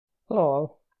Hello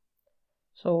all.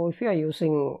 So if you are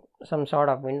using some sort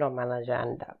of window manager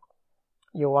and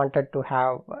you wanted to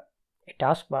have a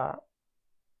taskbar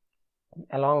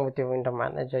along with your window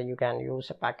manager, you can use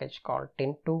a package called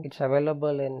Tint2. It's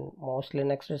available in most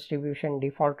Linux distribution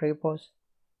default repos.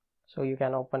 So you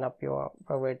can open up your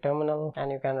favorite terminal and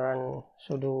you can run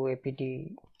sudo apt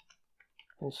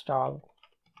install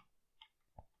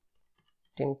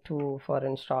Tint2 for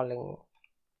installing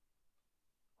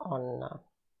on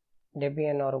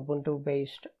Debian or Ubuntu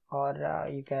based, or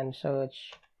you can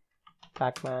search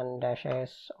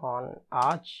pacman-s on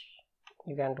Arch.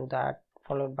 You can do that,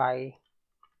 followed by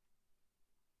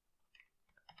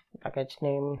package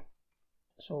name.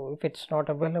 So if it's not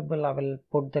available, I will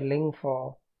put the link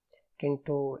for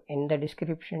Tint2 in the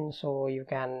description so you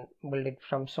can build it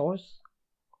from source.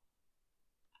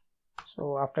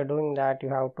 So after doing that, you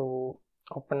have to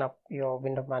open up your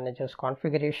window manager's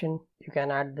configuration. You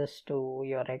can add this to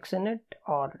your xinit,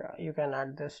 or you can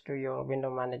add this to your window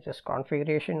manager's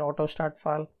configuration auto start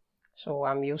file. So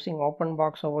I'm using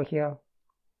Openbox over here,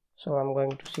 so I'm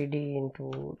going to cd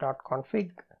into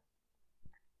 .config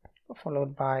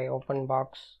followed by Openbox,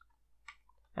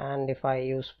 and if I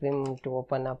use vim to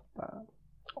open up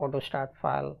auto start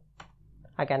file,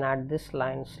 I can add this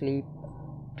line sleep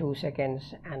 2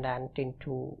 seconds and add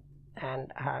Tint2,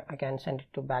 and I can send it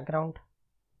to background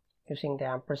using the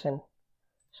ampersand.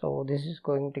 So this is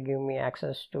going to give me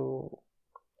access to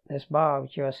this bar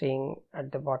which you are seeing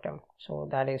at the bottom. So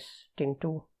that is Tint2.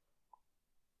 So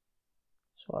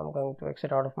I'm going to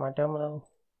exit out of my terminal,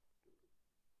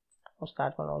 close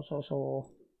that one also. So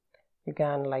you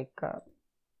can, like,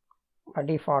 by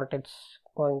default it's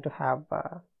going to have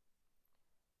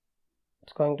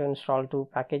it's going to install two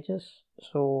packages,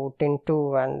 so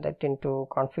Tint2 and the Tint2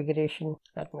 configuration.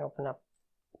 Let me open up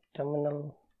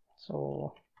terminal.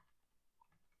 So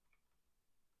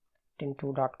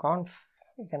tint2.conf,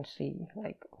 you can see,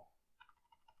 like,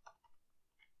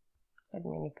 let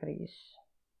me increase,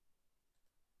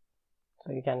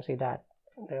 so you can see that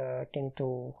the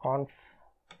Tint2 conf.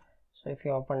 So if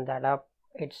you open that up,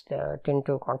 it's the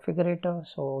Tint2 configurator.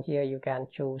 So here you can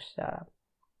choose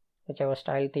whichever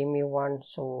style theme you want.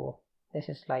 So this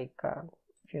is like,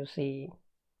 if you see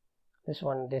this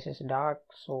one, this is dark,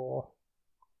 so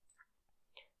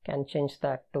can change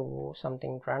that to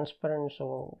something transparent.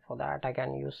 So for that I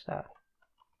can use that.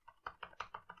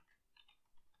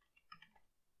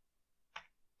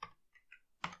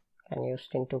 Can use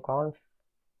Tint2 conf,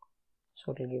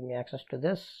 so it will give me access to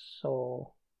this.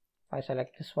 So if I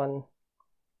select this one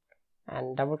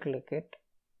and double click it,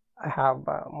 I have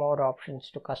more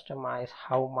options to customize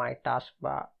how my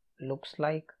taskbar looks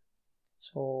like.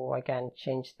 So I can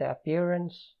change the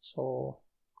appearance, so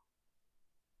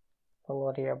don't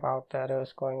worry about the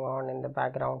errors going on in the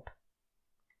background.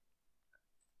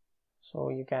 So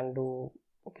you can do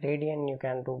gradient, you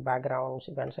can do backgrounds,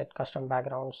 you can set custom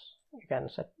backgrounds, you can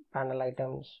set panel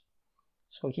items.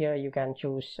 So here you can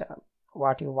choose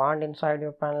what you want inside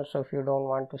your panel. So if you don't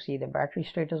want to see the battery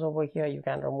status over here, you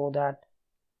can remove that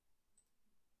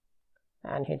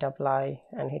and hit apply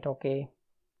and hit OK.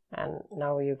 And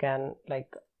now you can,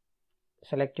 like,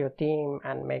 select your theme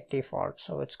and make default,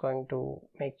 so it's going to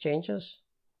make changes.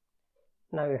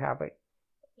 Now you have it.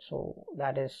 So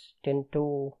that is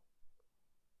Tint2,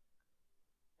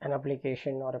 an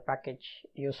application or a package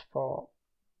used for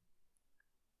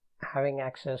having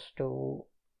access to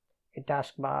a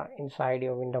taskbar inside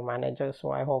your window manager. So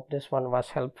I hope this one was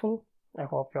helpful. I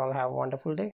hope you all have a wonderful day.